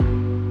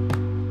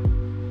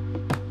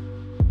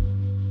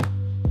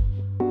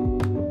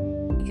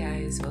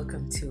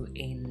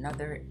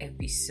another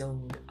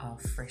episode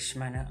of Fresh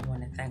Manna. I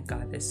want to thank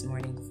God this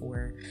morning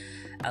for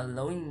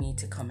allowing me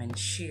to come and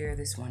share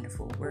this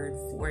wonderful word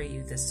for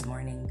you this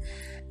morning.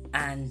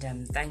 And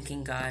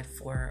thanking God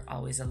for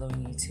always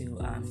allowing you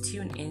to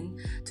tune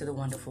in to the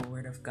wonderful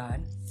word of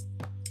God.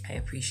 I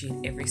appreciate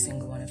every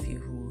single one of you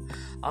who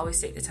always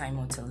take the time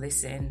out to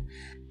listen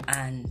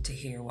and to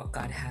hear what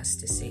God has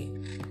to say.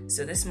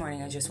 So this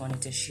morning I just wanted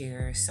to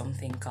share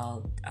something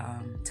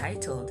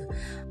titled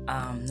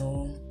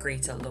No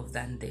Greater Love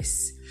Than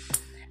This.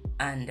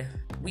 And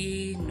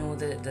we know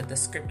that the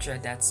scripture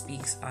that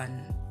speaks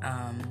on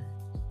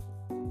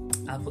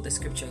I'll put the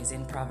scripture is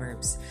in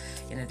Proverbs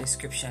in a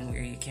description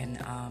where you can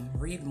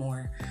read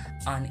more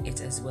on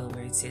it as well,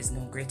 where it says,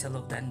 no greater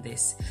love than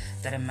this,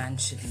 that a man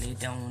should lay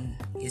down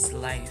his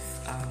life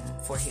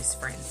for his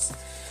friends,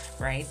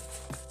 right?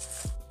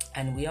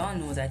 And we all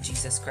know that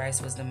Jesus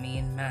Christ was the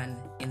main man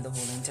in the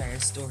whole entire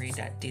story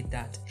that did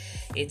that.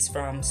 It's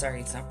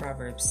not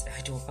Proverbs,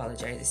 I do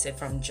apologize. It said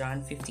from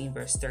John 15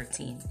 verse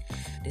 13.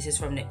 This is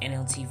from the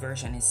NLT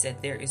version. It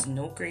said, there is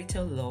no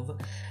greater love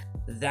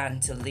than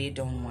to lay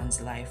down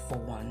one's life for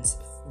one's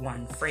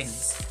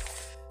friends,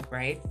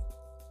 right?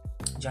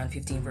 John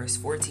 15 verse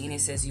 14,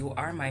 it says, you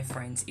are my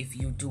friends if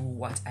you do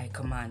what I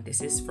command.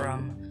 This is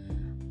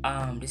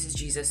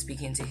Jesus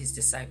speaking to his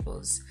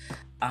disciples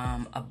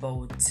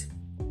about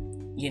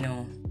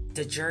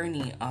the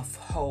journey of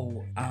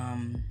how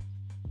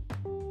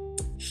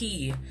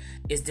he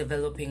is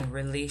developing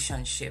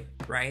relationship,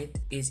 right?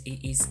 Is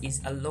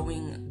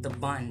allowing the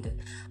bond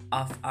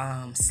of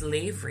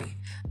slavery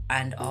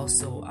and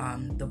also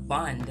the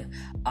bond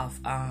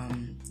of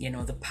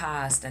the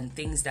past and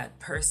things that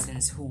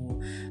persons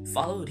who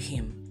followed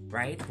him,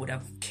 right, would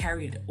have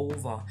carried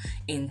over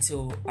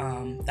into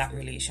that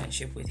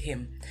relationship with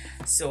him.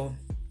 So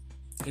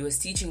he was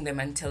teaching them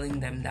and telling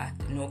them that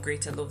no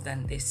greater love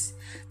than this,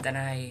 than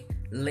I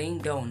laying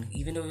down,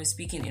 even though he was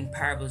speaking in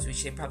parables,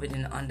 which they probably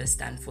didn't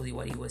understand fully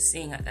what he was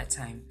saying at that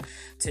time,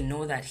 to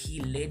know that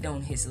he laid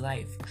down his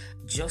life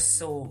just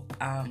so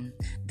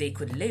they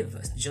could live,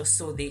 just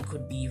so they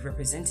could be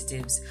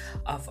representatives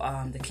of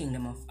the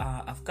kingdom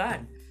of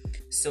God.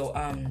 So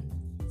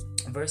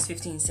verse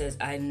 15 says,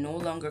 I no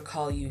longer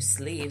call you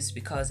slaves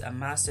because a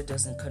master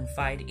doesn't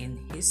confide in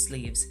his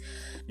slaves.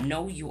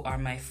 No, you are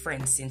my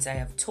friends since I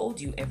have told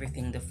you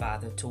everything the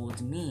Father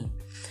told me,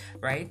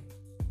 right?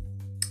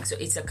 So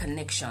it's a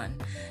connection.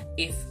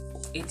 If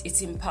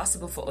it's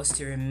impossible for us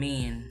to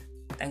remain,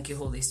 thank you,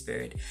 Holy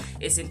Spirit.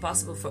 It's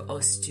impossible for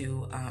us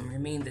to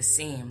remain the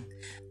same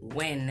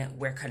when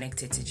we're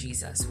connected to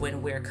Jesus,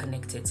 when we're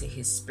connected to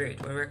his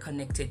spirit, when we're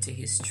connected to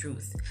his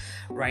truth,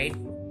 right?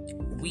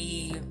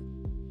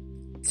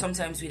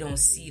 Sometimes we don't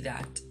see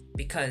that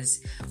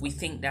because we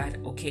think that,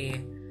 okay,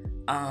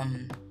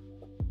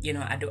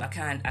 I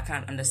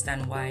can't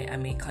understand why I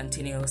may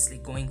continuously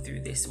going through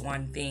this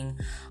one thing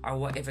or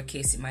whatever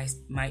case it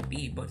might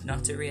be, but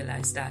not to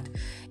realize that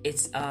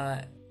it's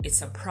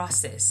a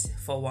process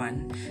for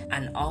one,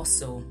 and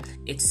also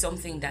it's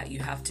something that you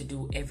have to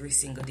do every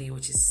single day,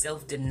 which is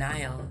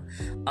self-denial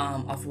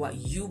of what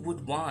you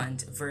would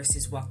want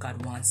versus what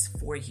God wants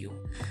for you,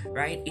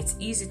 right? It's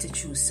easy to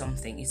choose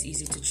something. It's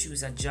easy to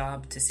choose a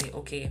job, to say,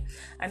 okay,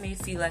 I may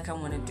feel like I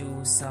want to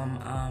do some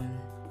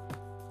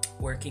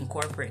work in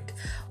corporate,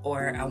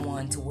 or I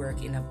want to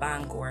work in a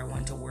bank, or I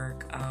want to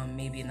work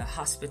maybe in a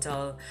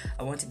hospital,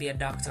 I want to be a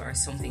doctor or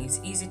something.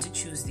 It's easy to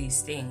choose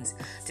these things,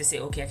 to say,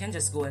 okay, I can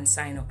just go and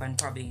sign up and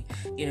probably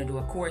do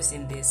a course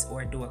in this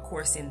or do a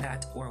course in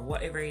that, or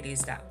whatever it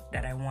is that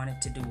I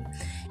wanted to do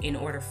in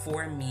order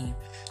for me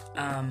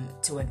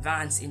to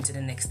advance into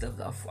the next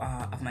level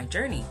of my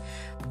journey.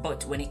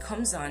 But when it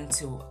comes on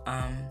to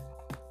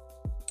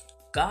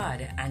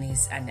God and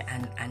his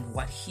and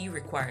what he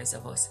requires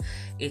of us,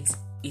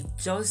 it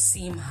does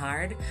seem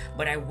hard,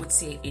 but I would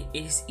say it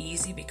is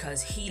easy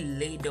because he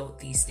laid out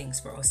these things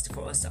for us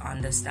to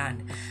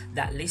understand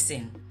that,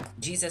 listen,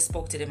 Jesus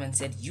spoke to them and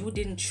said, you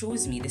didn't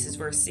choose me. This is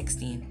verse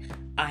 16.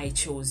 I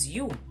chose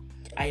you.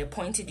 I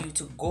appointed you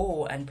to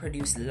go and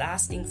produce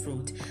lasting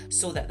fruit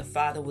so that the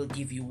Father will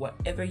give you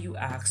whatever you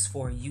ask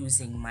for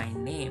using my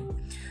name,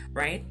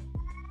 right?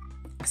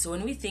 So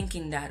when we're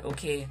thinking that,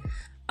 okay,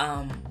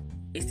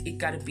 it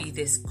gotta be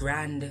this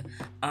grand,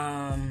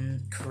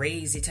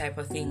 crazy type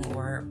of thing,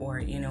 or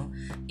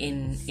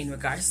in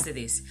regards to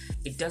this,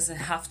 it doesn't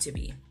have to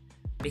be,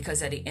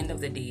 because at the end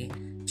of the day,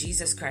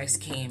 Jesus Christ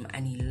came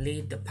and he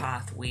laid the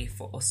pathway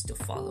for us to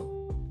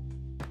follow,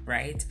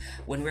 right?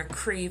 When we're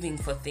craving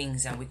for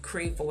things and we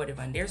crave for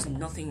whatever, and there's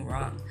nothing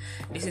wrong.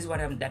 This is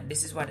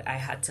what I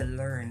had to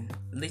learn,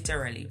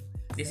 literally.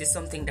 This is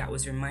something that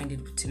was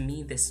reminded to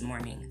me this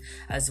morning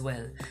as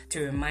well,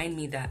 to remind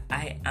me that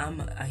I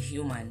am a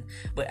human,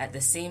 but at the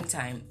same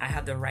time, I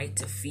have the right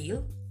to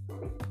feel.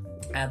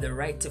 I have the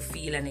right to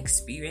feel and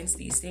experience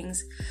these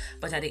things.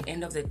 But at the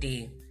end of the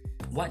day,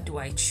 what do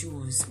I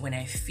choose when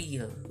I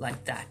feel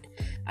like that?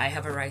 I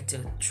have a right to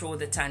throw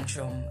the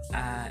tantrum,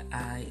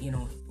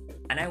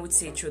 and I would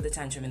say throw the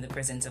tantrum in the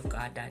presence of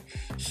God, that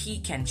he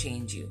can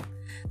change you.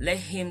 Let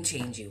him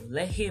change you.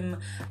 Let him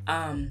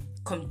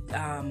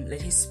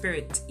let his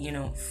spirit,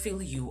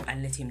 fill you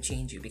and let him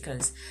change you.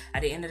 Because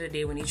at the end of the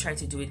day, when you try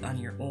to do it on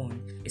your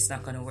own, it's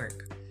not going to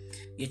work.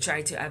 You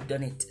try to, I've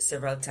done it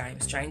several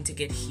times, trying to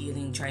get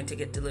healing, trying to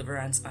get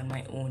deliverance on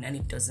my own, and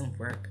it doesn't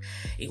work.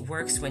 It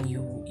works when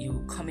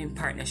you come in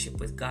partnership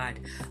with God,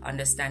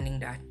 understanding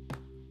that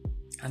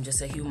I'm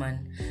just a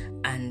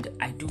human and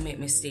I do make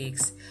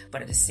mistakes,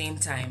 but at the same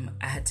time,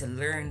 I had to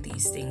learn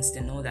these things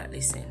to know that,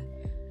 listen,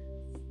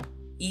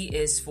 he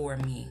is for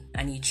me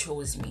and he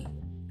chose me.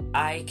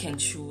 I can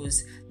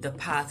choose the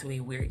pathway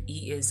where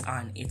he is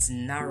on. It's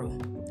narrow,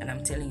 and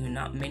I'm telling you,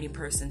 not many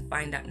persons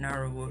find that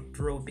narrow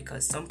road,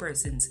 because some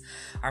persons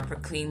are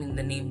proclaiming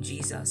the name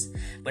Jesus,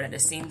 but at the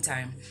same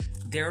time,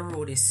 their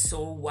road is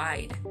so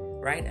wide,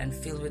 right, and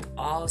filled with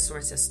all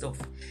sorts of stuff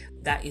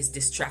that is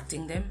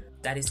distracting them,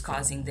 that is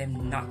causing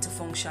them not to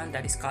function,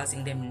 that is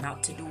causing them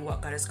not to do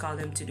what God has called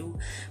them to do.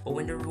 But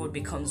when the road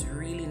becomes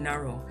really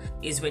narrow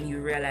is when you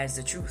realize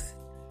the truth.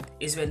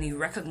 Is when you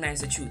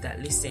recognize the truth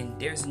that, listen,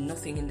 there's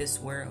nothing in this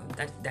world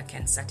that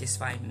can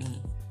satisfy me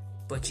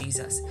but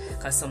Jesus.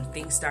 Because some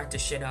things start to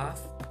shed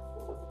off.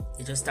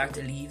 They just start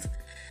to leave.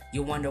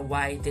 You wonder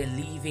why they're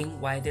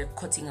leaving, why they're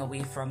cutting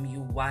away from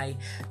you, why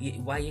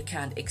you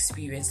can't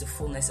experience the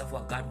fullness of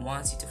what God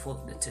wants you to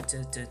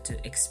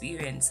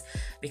experience.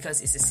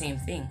 Because it's the same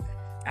thing.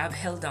 I've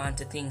held on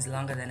to things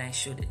longer than I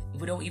should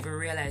without even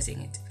realizing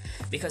it.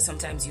 Because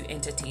sometimes you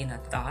entertain a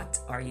thought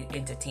or you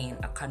entertain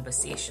a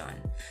conversation,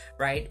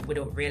 right,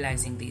 without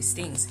realizing these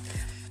things.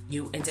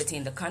 You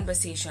entertain the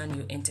conversation,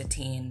 you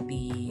entertain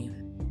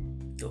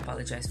to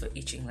apologize for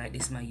itching like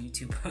this, my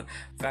YouTube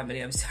family.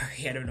 I'm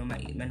sorry, I don't know,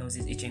 my nose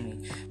is itching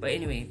me. But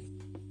anyway,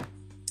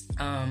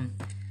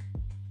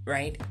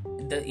 right,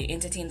 you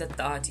entertain the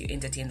thought, you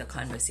entertain the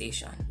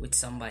conversation with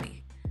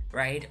somebody,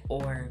 right?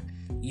 Or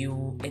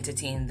you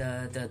entertain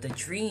the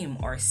dream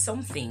or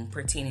something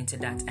pertaining to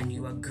that, and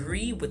you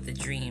agree with the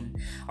dream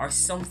or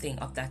something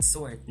of that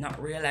sort, not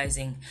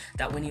realizing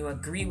that when you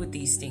agree with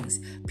these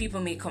things,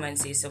 people may come and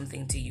say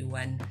something to you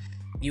and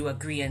you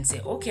agree and say,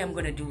 okay, I'm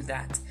going to do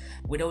that,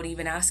 without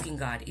even asking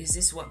God, is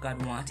this what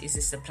God wants? Is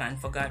this the plan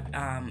for God,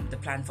 the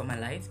plan for my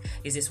life?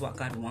 Is this what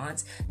God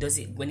wants? Does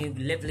it, when you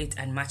level it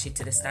and match it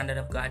to the standard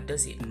of God,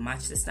 does it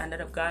match the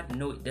standard of God?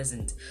 No, it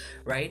doesn't,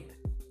 right?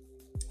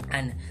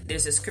 And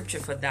there's a scripture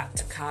for that,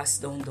 to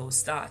cast down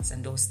those thoughts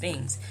and those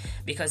things,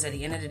 because at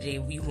the end of the day,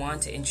 we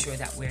want to ensure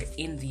that we're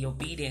in the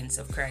obedience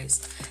of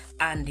Christ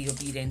and the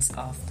obedience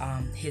of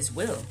his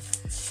will,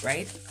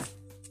 right?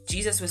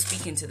 Jesus was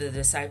speaking to the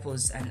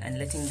disciples and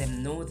letting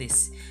them know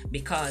this,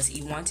 because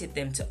he wanted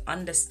them to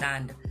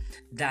understand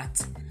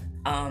that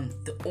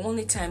the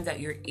only time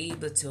that you're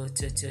able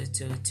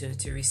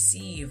to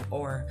receive,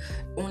 or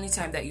only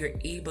time that you're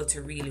able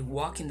to really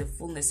walk in the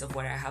fullness of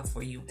what I have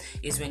for you,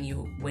 is when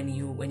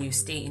you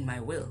stay in my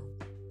will.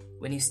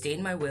 When you stay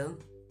in my will,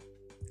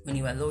 when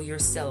you allow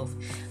yourself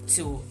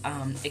to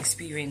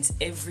experience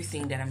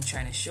everything that I'm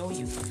trying to show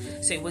you.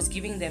 So it was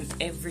giving them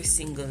every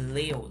single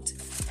layout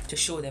to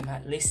show them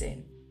that,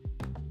 listen,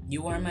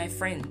 you are my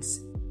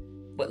friends,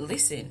 but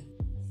listen,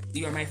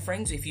 you are my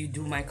friends if you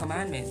do my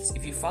commandments,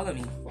 if you follow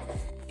me,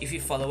 if you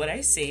follow what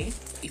I say,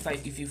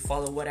 if you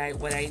follow what I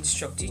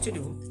instruct you to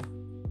do,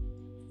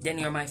 then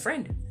you're my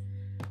friend,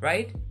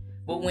 right?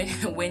 But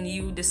when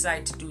you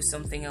decide to do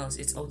something else,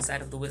 it's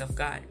outside of the will of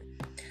God.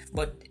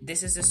 But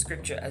this is a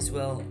scripture as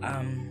well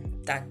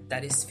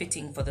that is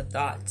fitting for the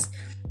thoughts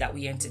that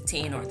we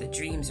entertain, or the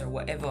dreams, or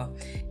whatever.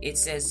 It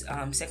says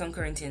 2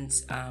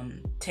 Corinthians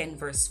 10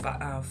 verse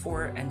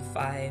 4 and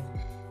 5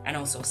 and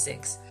also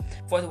 6.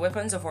 For the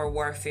weapons of our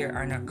warfare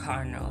are not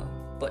carnal,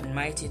 but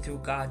mighty through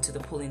God to the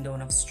pulling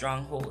down of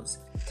strongholds,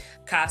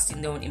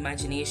 casting down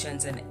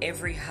imaginations and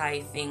every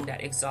high thing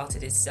that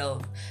exalted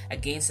itself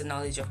against the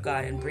knowledge of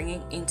God, and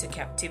bringing into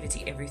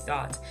captivity every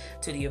thought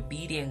to the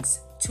obedience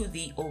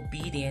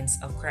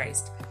of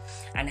Christ,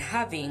 and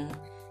having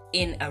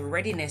in a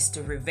readiness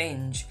to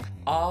revenge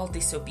all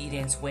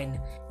disobedience when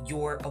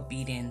your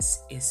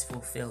obedience is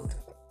fulfilled,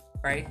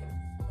 right?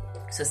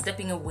 So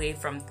stepping away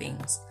from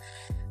things,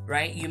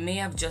 right? You may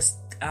have just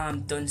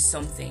done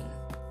something.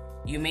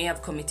 You may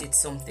have committed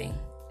something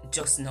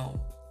just now,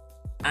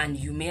 and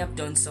you may have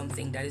done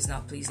something that is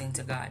not pleasing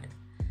to God,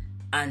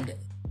 and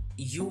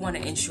you want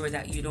to ensure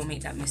that you don't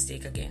make that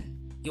mistake again.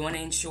 You want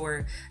to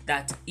ensure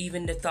that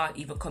even the thought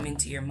even come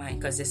into your mind,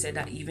 because they said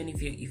that even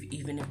if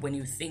when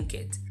you think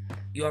it,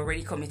 you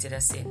already committed a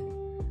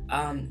sin.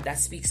 That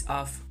speaks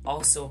of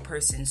also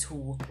persons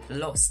who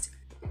lust,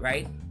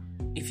 right?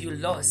 If you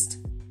lust,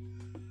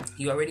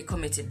 you already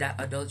committed that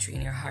adultery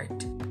in your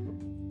heart.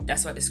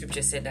 That's what the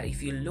scripture said, that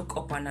if you look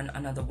upon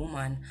another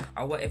woman,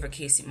 or whatever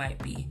case it might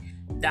be,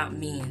 that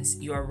means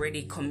you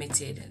already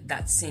committed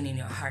that sin in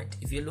your heart.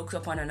 If you look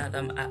upon another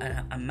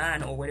a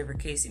man, or whatever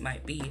case it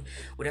might be,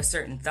 with a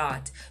certain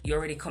thought, you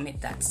already commit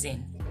that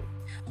sin.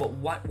 But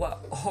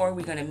how are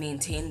we going to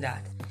maintain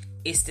that?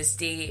 Is to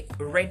stay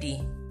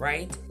ready,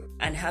 right?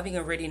 and having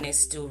a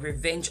readiness to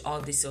revenge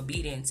all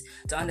disobedience,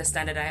 to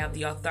understand that I have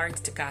the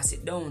authority to cast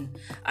it down.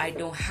 I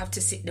don't have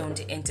to sit down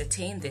to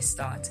entertain this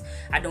thought.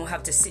 I don't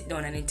have to sit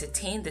down and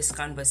entertain this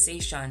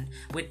conversation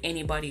with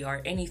anybody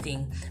or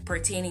anything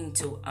pertaining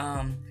to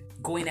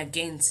going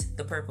against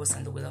the purpose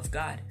and the will of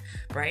God,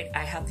 right?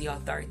 I have the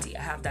authority.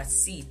 I have that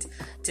seat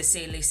to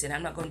say, listen,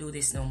 I'm not going to do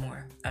this no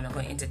more. I'm not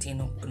going to entertain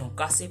no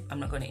gossip. I'm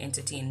not going to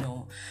entertain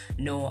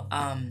no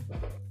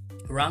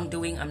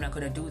wrongdoing. I'm not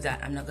going to do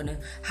that. I'm not going to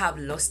have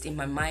lust in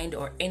my mind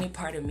or any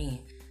part of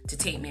me to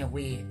take me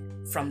away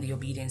from the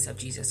obedience of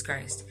Jesus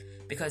Christ.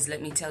 Because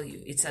let me tell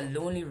you, it's a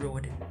lonely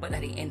road, but at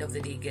the end of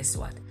the day, guess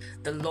what?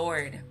 The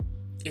Lord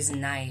is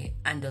nigh,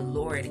 and the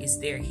Lord is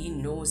there. He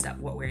knows that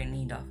what we're in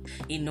need of.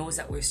 He knows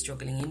that we're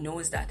struggling. He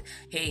knows that,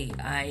 hey,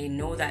 I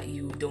know that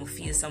you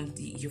feel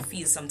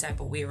some type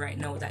of way right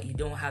now, that you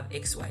don't have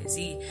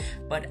XYZ,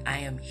 but I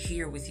am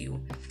here with you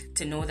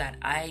to know that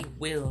I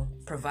will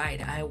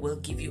provide. I will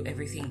give you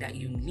everything that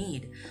you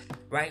need,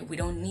 right? We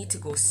don't need to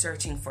go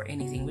searching for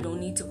anything. We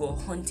don't need to go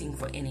hunting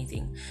for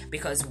anything,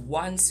 because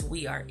once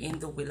we are in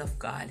the will of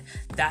God,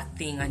 that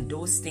thing and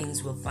those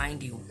things will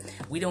find you.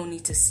 We don't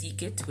need to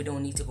seek it. We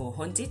don't need to go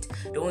hunt it.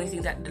 The only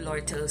thing that the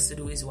Lord tells us to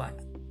do is what?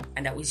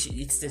 And that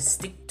it's to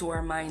stick to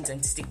our minds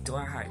and stick to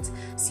our hearts.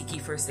 Seek ye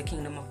first the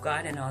kingdom of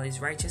God and all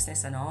his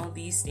righteousness, and all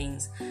these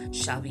things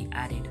shall be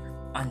added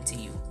unto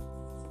you,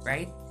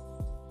 right?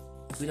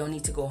 We don't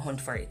need to go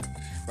hunt for it,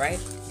 right?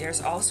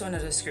 There's also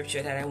another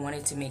scripture that I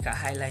wanted to make a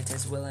highlight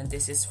as well, and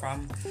this is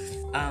from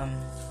I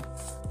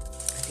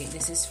think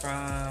this is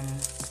from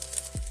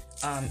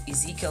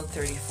Ezekiel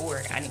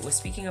 34, and it was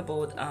speaking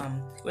about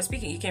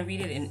you can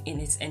read it in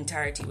its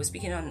entirety. It was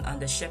speaking on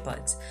the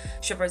shepherds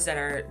that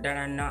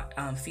are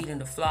not feeding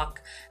the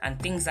flock and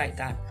things like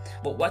that.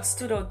 But what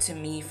stood out to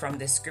me from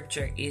the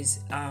scripture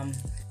is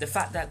the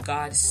fact that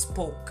God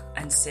spoke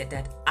and said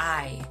that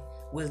I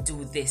will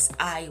do this,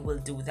 I will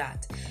do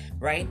that,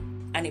 right?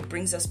 And it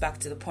brings us back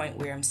to the point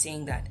where I'm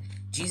saying that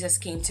Jesus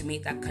came to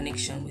make that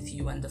connection with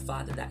you and the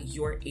Father, that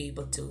you're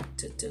able to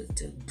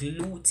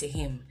glue to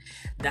him,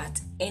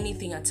 that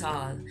anything at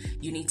all,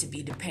 you need to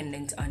be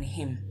dependent on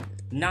him,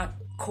 not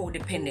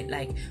codependent,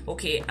 like,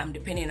 okay, I'm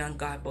depending on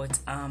God, but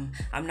I'm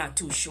not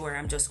too sure,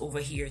 I'm just over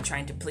here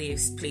trying to play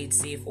it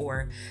safe,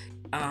 or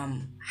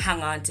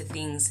hang on to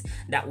things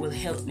that will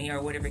help me,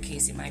 or whatever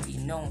case it might be.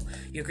 No,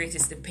 your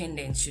greatest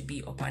dependence should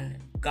be upon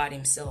God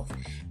himself,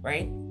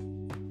 right?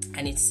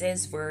 And it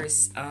says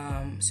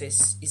so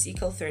it's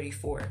Ezekiel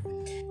 34.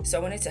 So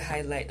I wanted to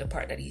highlight the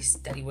part that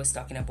he was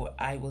talking about,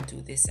 I will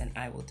do this and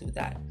I will do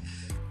that.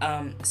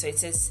 So it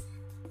says,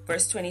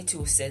 verse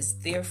 22 says,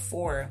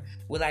 therefore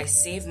will I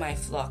save my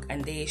flock,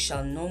 and they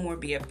shall no more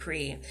be a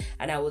prey,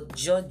 and I will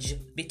judge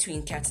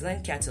between cattle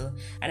and cattle,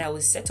 and I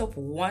will set up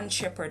one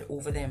shepherd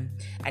over them,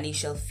 and he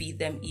shall feed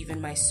them, even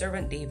my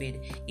servant David,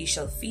 he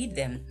shall feed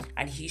them,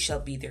 and he shall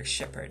be their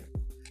shepherd.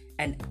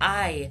 And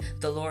I,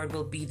 the Lord,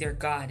 will be their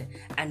God,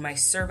 and my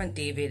servant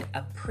David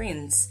a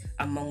prince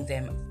among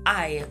them.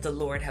 I, the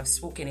Lord, have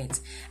spoken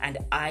it, and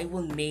I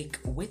will make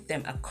with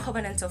them a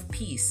covenant of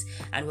peace,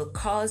 and will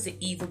cause the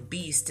evil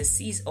beast to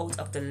cease out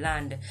of the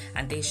land,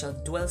 and they shall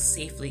dwell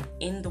safely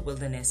in the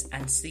wilderness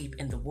and sleep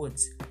in the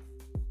woods.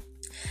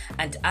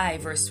 And I,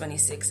 verse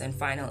 26 and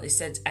final, it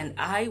says, and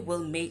I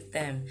will make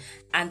them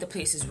and the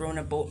places round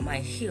about my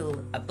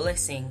hill a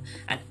blessing,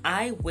 and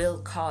I will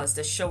cause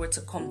the shower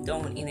to come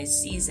down in its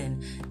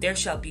season. There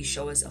shall be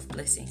showers of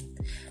blessing.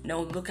 Now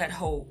look at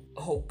how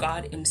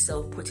God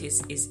himself put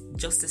his is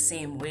just the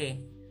same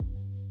way.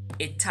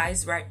 It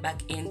ties right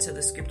back into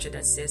the scripture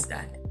that says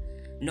that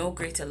no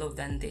greater love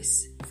than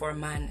this, for a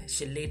man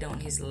should lay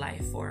down his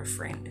life for a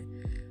friend,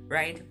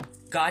 right?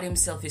 God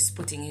himself is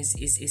putting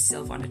his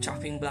self on the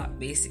chopping block,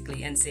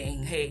 basically, and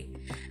saying, hey,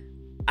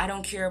 I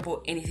don't care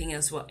about anything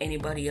else, what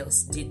anybody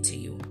else did to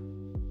you,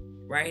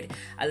 right?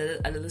 A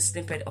little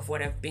snippet of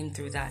what I've been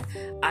through, that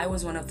I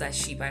was one of that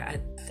sheep. I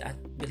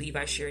believe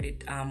I shared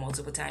it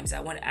multiple times.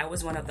 I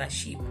was one of that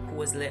sheep who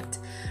was left,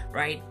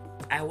 right?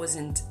 I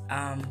wasn't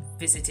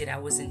visited, I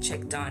wasn't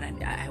checked on,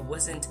 and I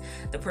wasn't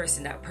the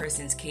person that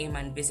persons came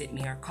and visit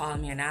me or called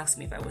me and asked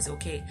me if I was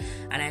okay.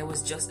 And I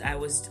was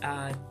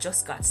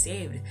just got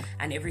saved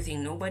and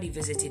everything. Nobody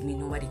visited me,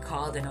 nobody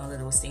called and all of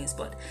those things.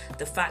 But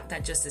the fact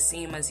that just the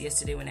same as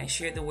yesterday when I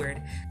shared the word,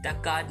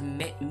 that God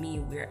met me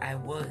where I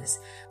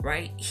was,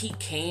 right? He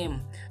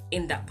came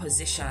in that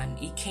position.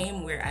 He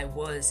came where I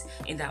was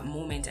in that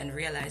moment and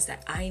realized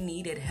that I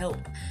needed help,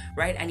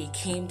 right? And he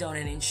came down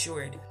and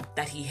ensured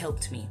that he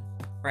helped me,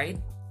 right?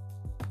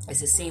 It's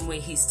the same way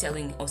he's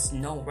telling us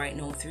now, right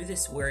now, through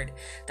this word,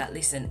 that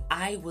listen,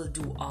 I will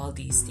do all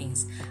these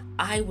things.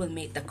 I will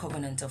make the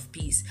covenant of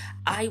peace.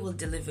 I will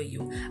deliver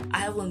you.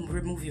 I will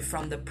remove you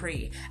from the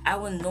prey. I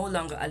will no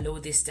longer allow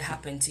this to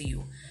happen to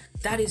you.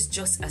 That is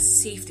just a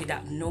safety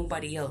that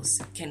nobody else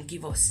can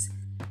give us.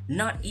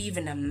 Not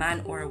even a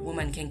man or a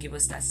woman can give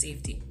us that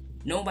safety.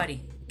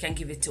 Nobody can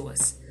give it to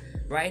us,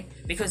 right?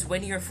 Because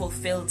when you're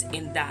fulfilled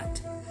in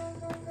that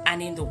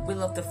and in the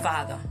will of the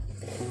Father,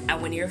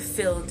 and when you're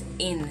filled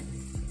in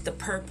the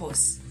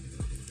purpose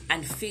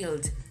and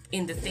failed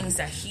in the things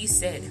that he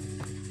said,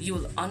 you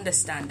will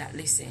understand that,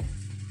 listen,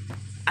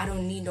 I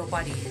don't need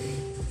nobody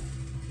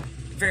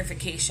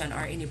verification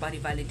or anybody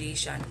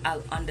validation.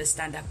 I'll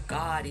understand that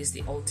God is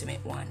the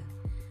ultimate one,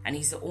 and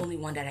he's the only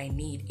one that I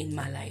need in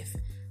my life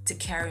to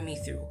carry me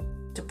through,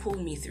 to pull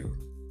me through,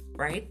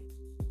 right?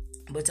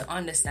 But to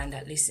understand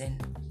that, listen,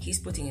 he's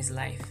putting his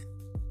life.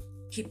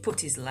 He put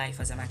his life,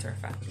 as a matter of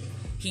fact.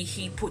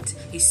 He put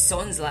his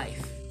son's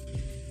life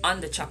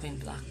on the chopping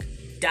block,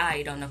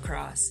 died on the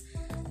cross,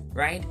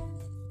 right?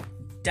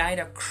 Died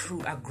a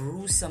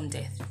gruesome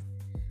death,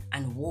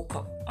 and woke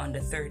up on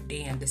the third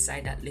day and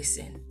decided that,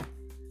 listen,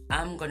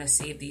 I'm going to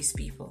save these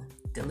people,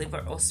 deliver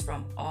us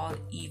from all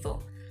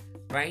evil,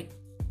 right?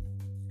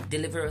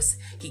 Deliver us.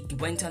 He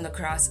went on the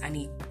cross and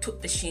he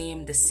took the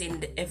shame, the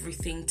sin,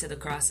 everything to the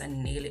cross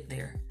and nailed it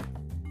there,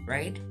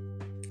 right?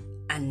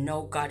 And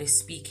now God is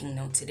speaking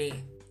now today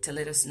to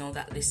let us know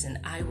that, listen,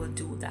 I will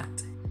do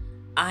that.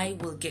 I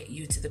will get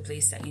you to the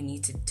place that you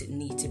need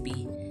to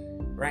be,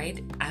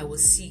 right? I will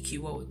seek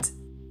you out.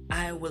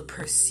 I will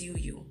pursue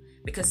you,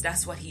 because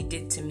that's what he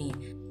did to me.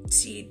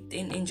 See,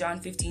 in John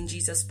 15,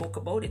 Jesus spoke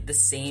about it, the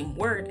same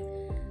word,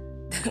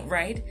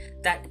 right?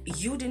 That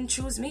you didn't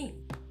choose me,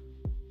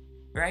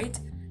 right?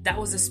 That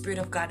was the Spirit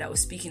of God that was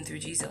speaking through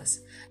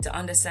Jesus, to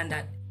understand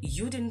that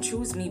you didn't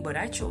choose me, but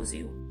I chose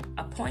you.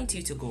 Appoint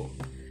you to go.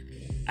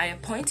 I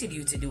appointed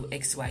you to do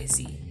X, Y,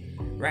 Z,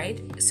 right?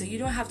 So you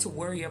don't have to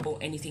worry about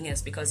anything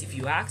else, because if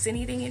you ask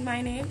anything in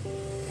my name,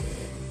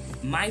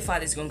 my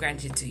Father is going to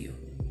grant it to you.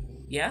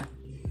 Yeah?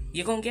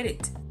 You're going to get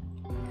it.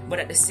 But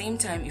at the same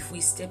time, if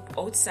we step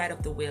outside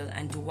of the will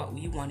and do what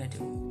we want to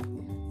do,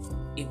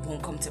 it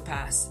won't come to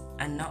pass.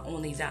 And not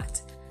only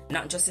that,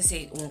 not just to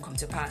say it won't come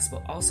to pass,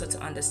 but also to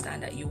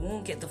understand that you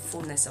won't get the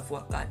fullness of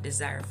what God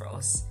desires for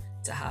us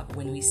to have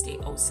when we stay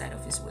outside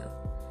of his will.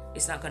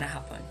 It's not going to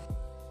happen,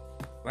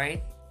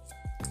 right?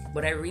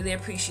 But I really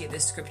appreciate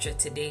this scripture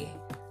today,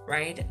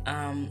 right?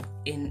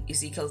 In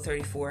Ezekiel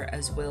 34,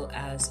 as well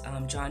as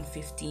John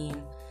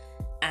 15,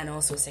 and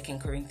also 2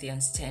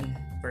 Corinthians 10,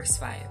 verse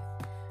 5.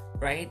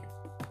 Right?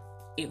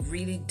 It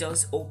really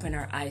does open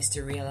our eyes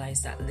to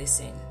realize that,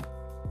 listen,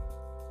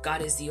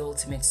 God is the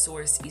ultimate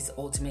source. He's the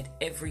ultimate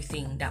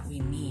everything that we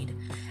need.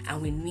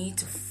 And we need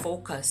to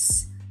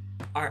focus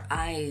our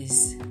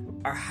eyes,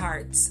 our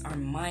hearts, our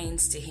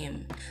minds to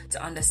him,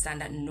 to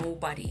understand that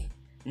nobody,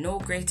 no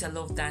greater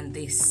love than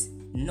this.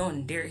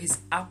 None. There is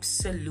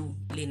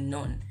absolutely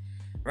none.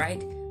 Right?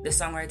 The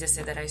songwriter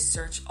said that I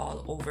searched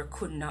all over,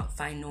 could not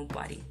find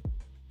nobody.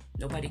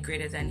 Nobody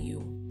greater than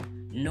you.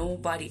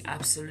 Nobody,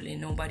 absolutely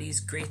nobody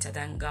is greater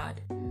than God,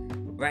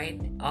 right?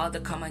 All the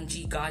common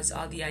G gods,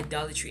 all the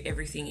idolatry,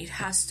 everything, it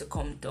has to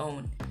come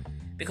down.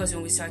 Because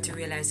when we start to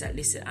realize that,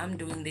 listen, I'm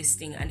doing this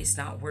thing and it's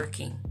not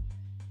working,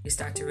 we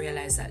start to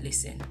realize that,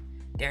 listen,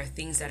 there are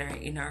things that are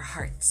in our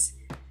hearts,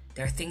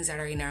 there are things that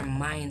are in our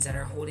minds that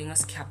are holding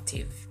us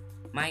captive,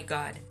 my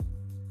God,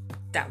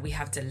 that we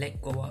have to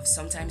let go of.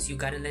 Sometimes you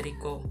got to let it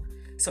go.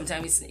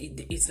 Sometimes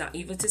it's not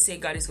even to say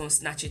God is going to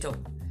snatch it up.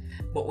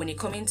 But when you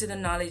come into the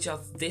knowledge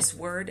of this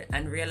word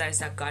and realize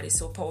that God is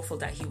so powerful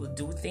that he will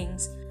do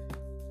things,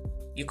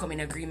 you come in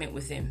agreement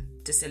with him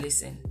to say,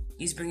 listen,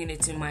 he's bringing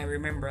it to my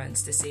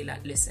remembrance to say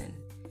that, listen,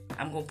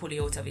 I'm going to pull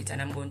you out of it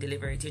and I'm going to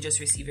deliver it. You just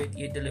receive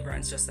your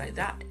deliverance just like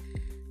that.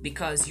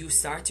 Because you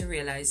start to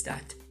realize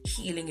that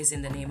healing is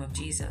in the name of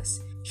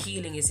Jesus.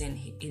 Healing is in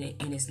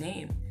his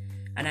name.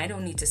 And I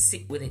don't need to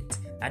sit with it.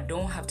 I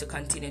don't have to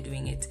continue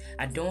doing it.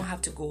 I don't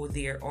have to go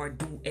there or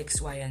do X,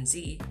 Y, and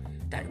Z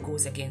that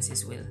goes against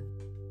his will.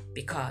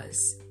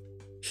 Because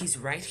he's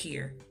right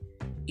here.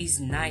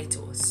 He's nigh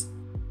to us.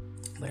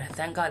 But I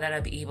thank God that I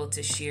was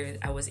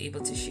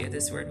able to share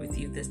this word with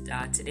you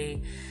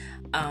today.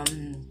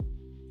 And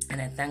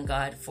I thank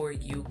God for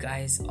you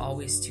guys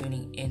always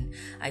tuning in.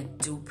 I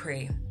do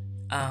pray.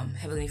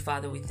 Heavenly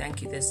Father, we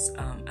thank you this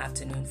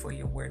afternoon for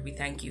your word. We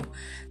thank you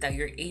that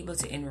you're able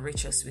to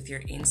enrich us with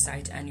your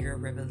insight and your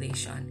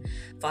revelation.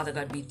 Father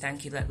God, we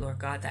thank you that, Lord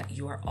God, that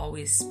you are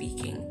always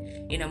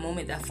speaking. In a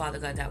moment that, Father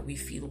God, that we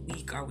feel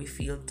weak or we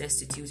feel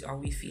destitute or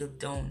we feel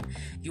down,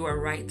 you are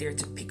right there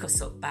to pick us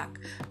up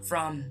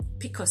from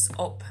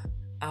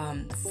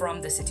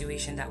the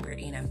situation that we're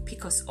in, and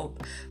pick us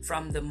up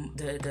from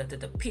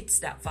the pits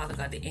that, Father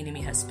God, the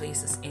enemy has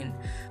placed us in.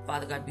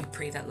 Father God, we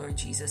pray that, Lord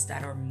Jesus,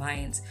 that our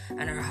minds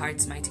and our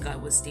hearts, mighty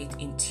God, will stay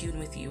in tune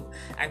with you.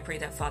 I pray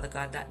that, Father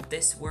God, that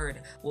this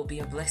word will be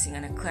a blessing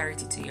and a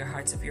clarity to your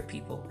hearts of your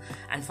people.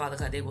 And Father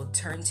God, they will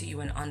turn to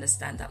you and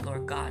understand that,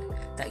 Lord God,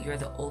 that you're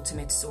the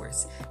ultimate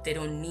source. They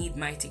don't need,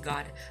 mighty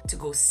God, to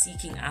go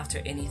seeking after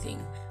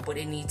anything, but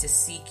they need to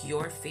seek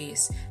your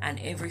face, and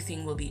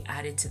everything will be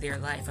added to their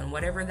life. And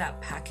whatever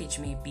that package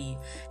may be,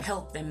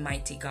 help them,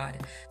 mighty God,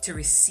 to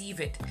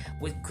receive it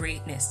with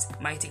greatness,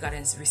 mighty God,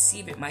 and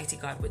receive it, mighty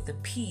God, with the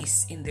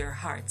peace in their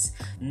hearts,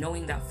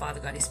 knowing that,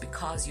 Father God, it's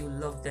because you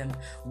love them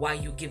why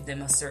you give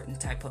them a certain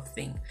type of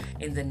thing.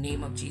 In the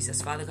name of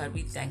Jesus, Father God,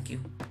 we thank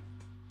you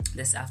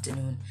this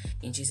afternoon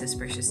in Jesus'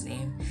 precious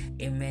name.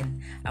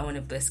 Amen. I want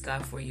to bless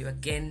God for you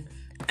again.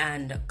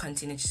 and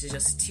continue to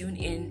just tune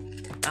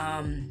in.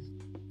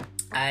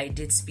 I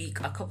did speak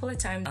a couple of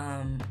times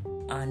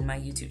on my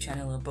YouTube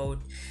channel about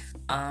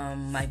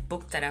my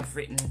book that I've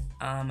written.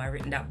 I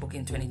written that book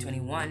in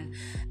 2021.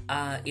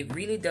 It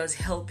really does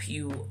help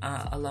you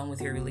along with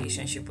your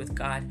relationship with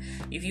God.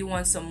 If you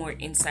want some more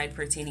insight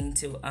pertaining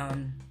to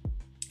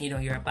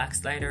you're a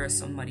backslider or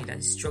somebody that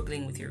is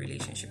struggling with your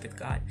relationship with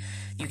God,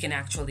 you can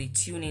actually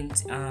tune in.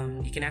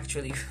 You can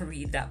actually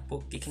read that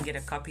book. You can get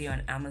a copy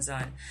on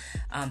Amazon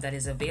that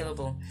is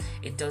available.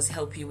 It does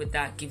help you with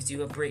that, gives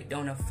you a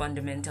breakdown of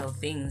fundamental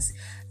things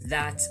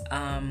that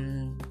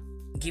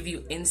give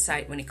you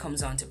insight when it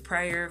comes on to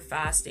prayer,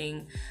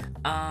 fasting,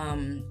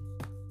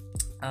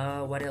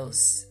 what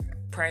else?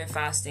 Prayer,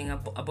 fasting, a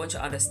bunch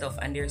of other stuff,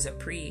 and there's a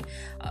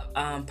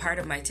part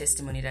of my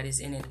testimony that is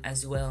in it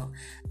as well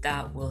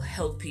that will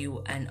help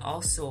you and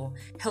also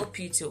help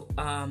you to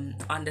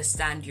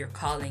understand your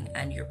calling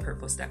and your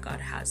purpose that God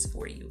has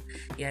for you.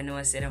 Yeah, I know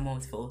I said a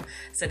mouthful.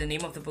 So the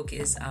name of the book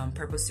is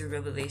Purpose Through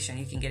Revelation.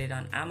 You can get it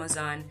on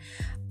Amazon.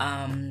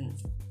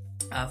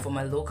 For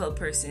my local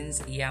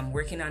persons, I'm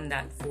working on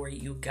that for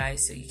you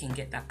guys so you can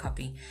get that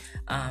copy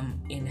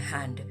in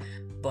hand.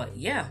 But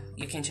yeah,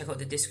 you can check out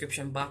the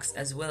description box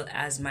as well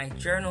as my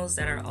journals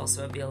that are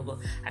also available.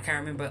 I can't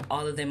remember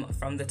all of them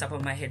from the top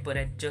of my head, but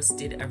I just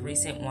did a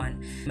recent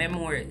one.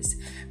 Memoirs,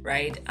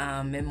 right?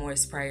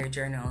 Memoirs, prayer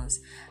journal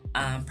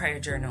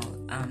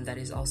that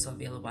is also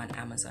available on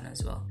Amazon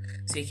as well.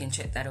 So you can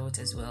check that out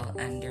as well.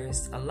 And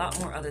there's a lot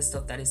more other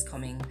stuff that is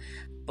coming.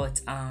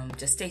 But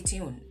just stay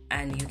tuned,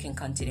 and you can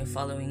continue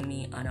following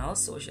me on all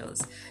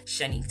socials.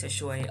 Shanique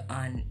Tashoy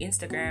on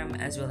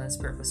Instagram, as well as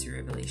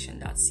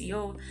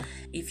purposethroughrevelation.co.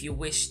 If you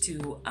wish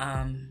to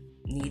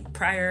need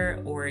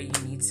prayer or you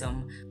need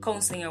some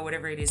counseling or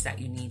whatever it is that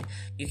you need,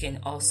 you can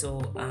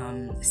also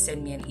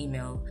send me an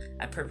email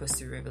at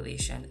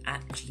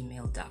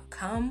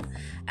purposethroughrevelation@gmail.com.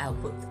 I'll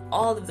put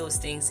all of those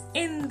things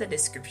in the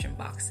description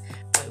box.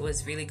 But it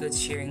was really good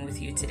sharing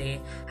with you today.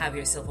 Have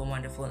yourself a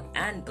wonderful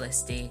and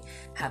blessed day.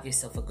 Have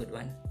yourself a good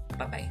one.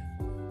 Bye-bye.